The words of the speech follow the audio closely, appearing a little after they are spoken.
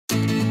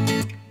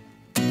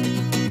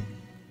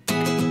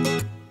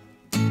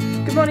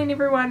morning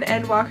everyone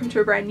and welcome to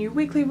a brand new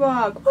weekly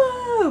vlog.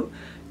 Whoa!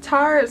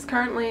 Tara is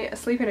currently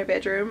asleep in her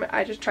bedroom.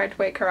 I just tried to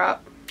wake her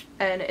up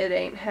and it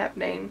ain't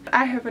happening.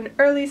 I have an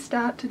early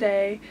start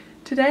today.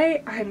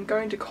 Today I'm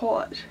going to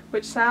court,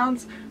 which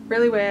sounds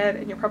really weird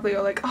and you're probably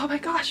all like, oh my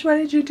gosh, what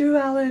did you do,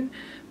 Ellen?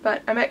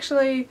 But I'm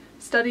actually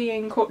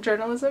studying court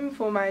journalism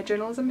for my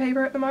journalism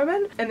paper at the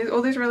moment, and there's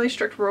all these really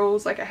strict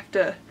rules, like I have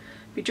to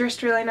be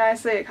dressed really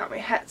nicely, I can't wear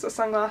hats or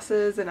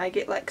sunglasses, and I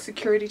get like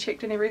security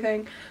checked and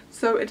everything.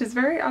 So it is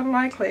very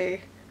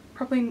unlikely,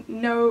 probably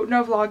no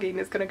vlogging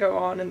is going to go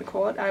on in the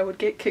court. I would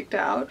get kicked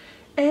out,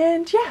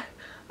 and yeah,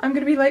 I'm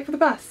going to be late for the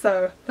bus,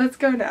 so let's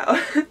go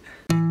now.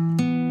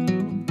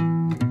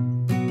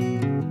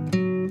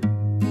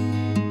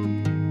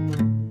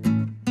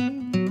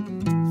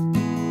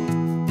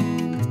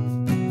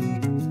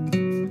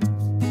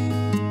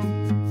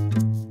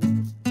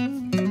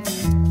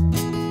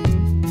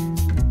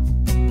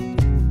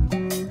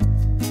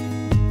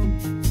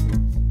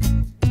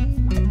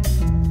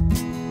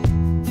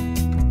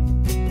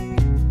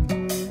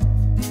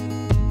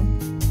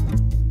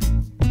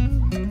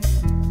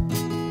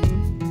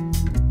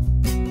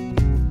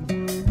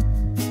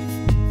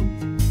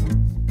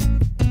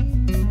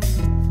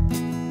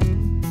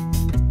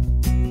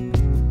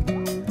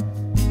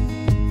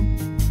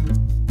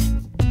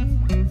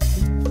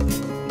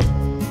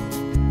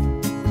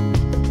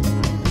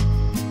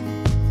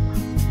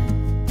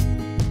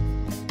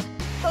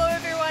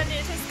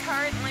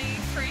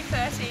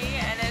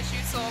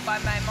 By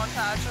my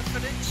montage of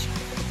footage,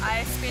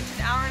 I spent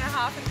an hour and a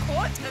half in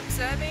court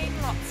observing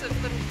lots of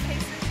little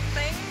cases and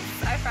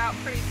things. I felt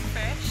pretty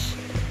fresh,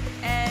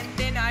 and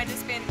then I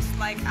just spent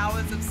like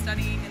hours of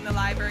studying in the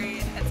library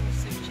and had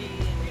some sushi,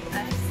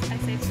 and I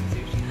saved some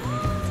sushi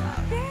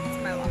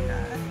it's my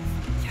locker.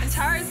 Yes. And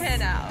Tara's here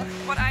now.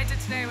 What I did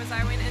today was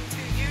I went into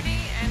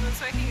uni and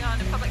was working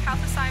on a public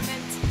health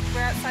assignment.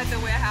 We're outside the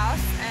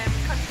warehouse and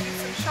we got to do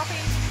some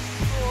shopping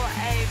for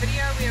a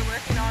video we are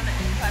working on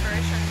in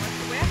collaboration with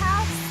the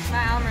warehouse.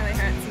 My arm really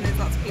hurts and there's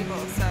lots of people,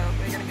 so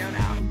we're gonna go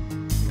now.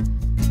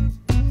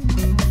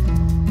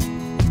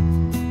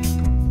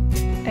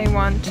 I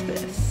want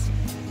this.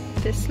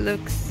 This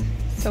looks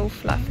so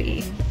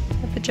fluffy.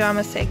 The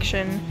pajama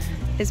section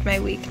is my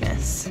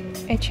weakness.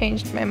 I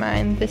changed my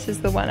mind. This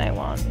is the one I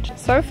want.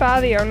 So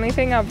far the only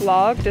thing I've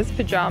vlogged is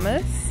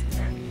pajamas.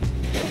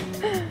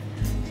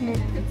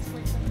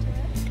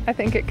 I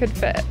think it could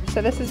fit.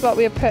 So this is what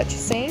we are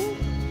purchasing.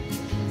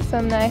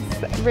 Some nice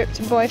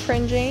ripped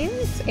boyfriend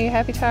jeans. Are you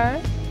happy,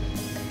 Tara?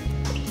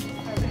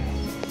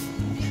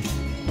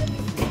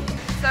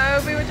 So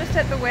we were just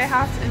at the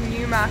warehouse in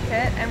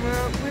Newmarket and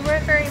we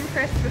weren't very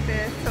impressed with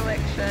their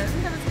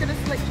selection. Not as good a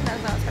selection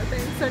as I was hoping.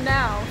 So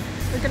now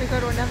we're going to go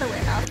to another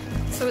warehouse.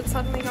 So it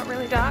suddenly got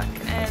really dark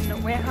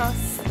and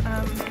warehouse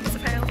was a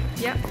fail.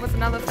 Yep, it was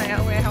another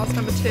fail, warehouse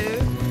number 2.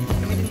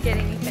 And we didn't get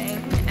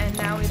anything. And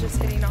now we're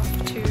just heading off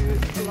to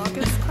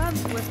Vloggers Club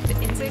with the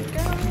NZ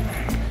girl.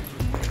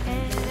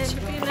 And it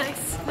should be a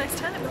nice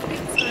time with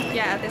pizza.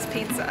 Yeah, there's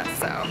pizza,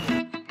 so.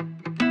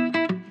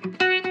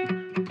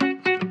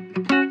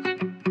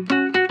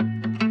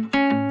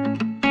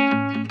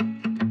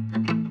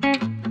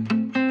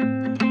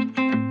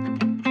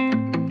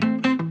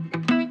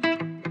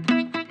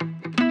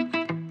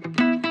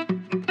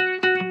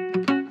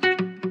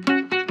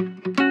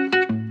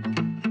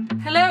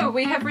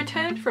 We have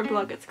returned from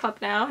Vloggers Club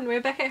now and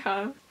we're back at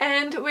home,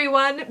 and we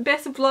won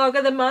Best Vlog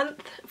of the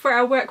Month for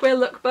our workwear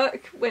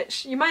lookbook,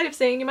 which you might have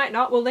seen, you might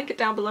not, we'll link it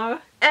down below.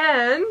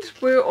 And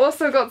we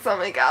also got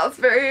something else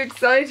very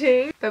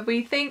exciting, but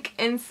we think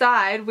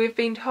inside we've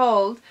been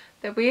told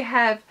that we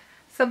have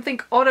something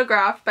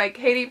autographed by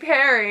Katy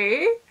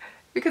Perry.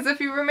 Because if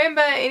you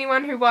remember,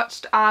 anyone who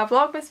watched our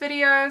Vlogmas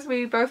videos,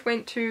 we both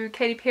went to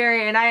Katy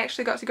Perry and I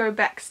actually got to go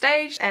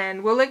backstage,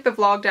 and we'll link the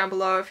vlog down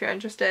below if you're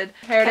interested.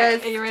 Here it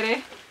is. Are you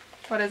ready?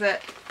 What is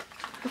it?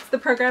 It's the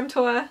program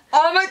tour.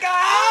 Oh my god!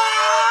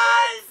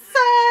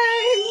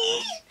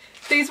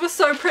 These were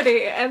so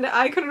pretty and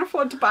I couldn't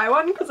afford to buy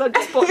one because I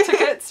just bought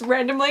tickets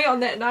randomly on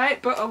that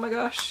night, but oh my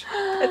gosh.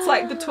 It's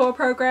like the tour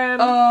program.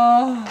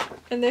 Oh.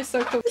 And they're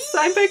so cool.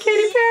 Signed by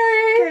Katy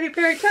Perry! Katy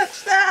Perry,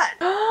 touch that!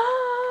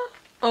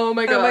 Oh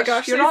my gosh. Oh my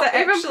gosh. You're not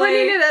even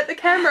pointing it at the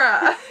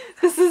camera.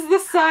 This is the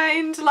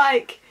signed,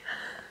 like,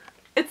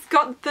 it's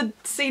got the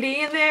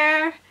CD in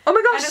there. Oh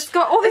my gosh. And it's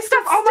got all this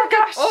stuff. Oh my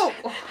gosh. Oh.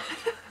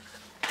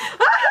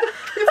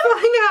 You're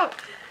falling out.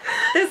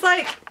 There's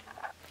like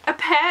a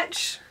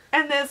patch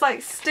and there's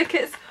like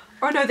stickers.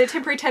 Oh no, they're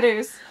temporary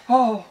tattoos.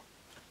 Oh.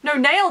 No,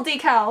 nail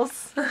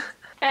decals.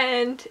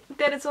 And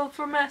that is all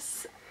from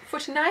us for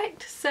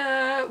tonight.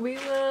 So we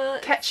will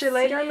catch you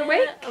later in the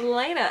week.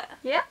 Later.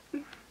 Yeah.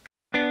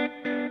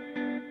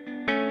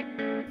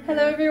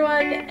 Hello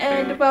everyone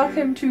and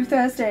welcome to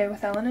Thursday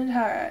with Ellen and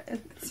Tara.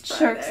 It's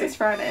Chokes, it's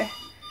Friday.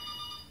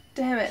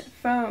 Damn it,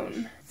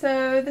 phone.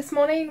 So this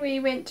morning we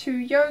went to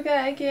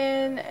yoga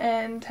again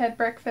and had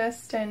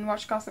breakfast and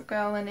watched Gossip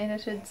Girl and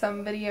edited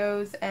some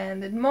videos,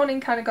 and the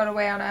morning kind of got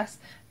away on us,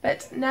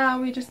 but now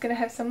we're just going to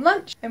have some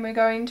lunch and we're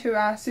going to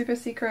our super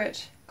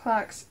secret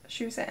Clark's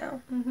shoe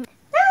sale. Mm-hmm.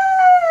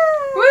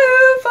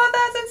 Woo!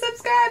 4,000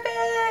 subscribers!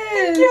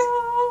 Thank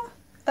you!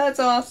 That's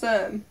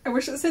awesome. I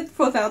wish it said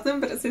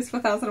 4,000, but it says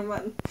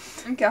 4,001.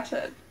 Got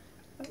it.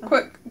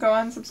 Quick, go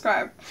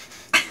unsubscribe.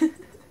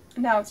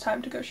 Now it's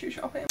time to go shoe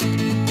shopping.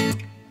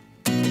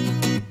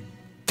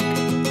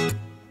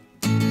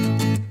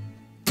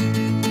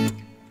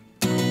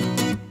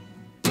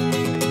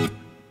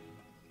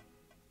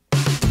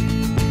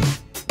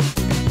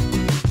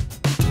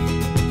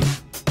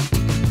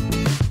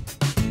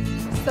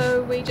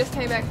 So we just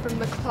came back from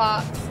the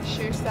Clark's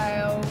shoe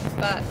sale,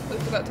 but we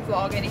forgot to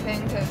vlog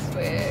anything because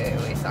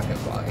we suck at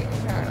vlogging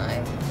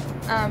apparently.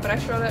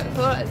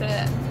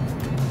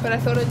 But I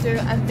thought I'd do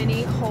a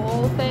mini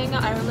haul thing.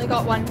 I only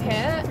got one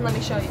pair, and let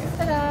me show you.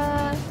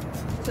 Ta-da!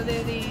 So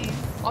they're these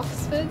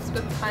Oxfords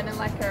with kind of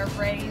like a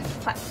raised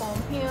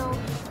platform heel,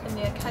 and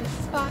they're kind of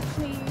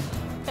sparkly.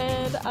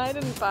 And I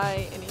didn't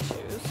buy any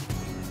shoes.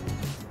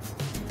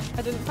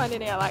 I didn't find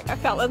any I like. I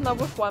fell in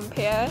love with one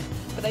pair,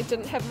 but I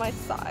didn't have my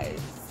size.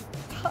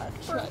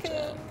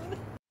 Heartbroken.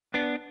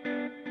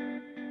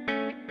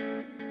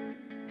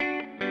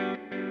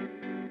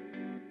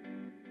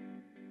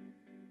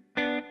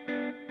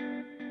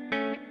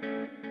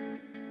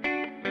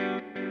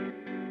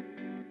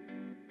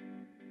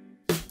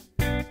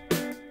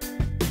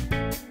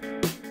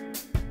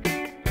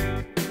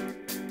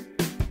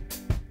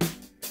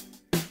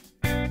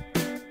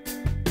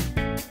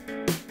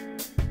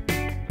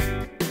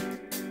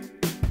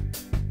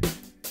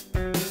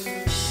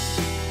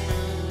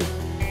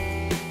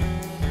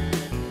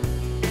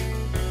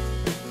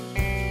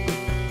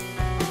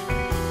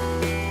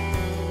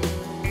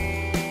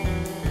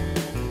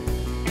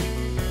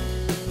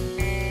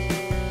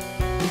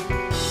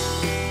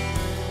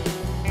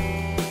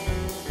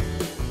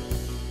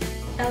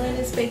 Ellen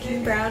is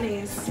baking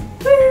brownies.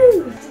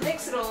 Woo! To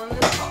mix it all in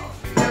this bowl.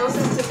 I also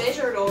have to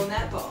measure it all in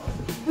that bowl.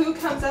 Who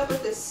comes up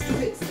with this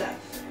stupid stuff?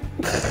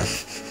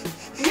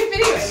 You're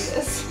videoing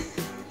this.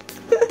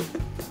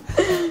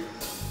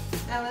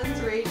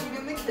 Ellen's raging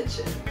in the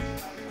kitchen.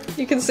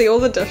 You can see all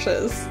the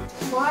dishes.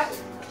 What?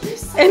 You're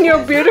so And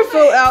your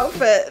beautiful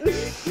outfit.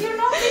 You're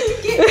not meant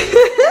to get me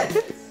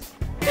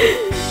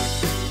this.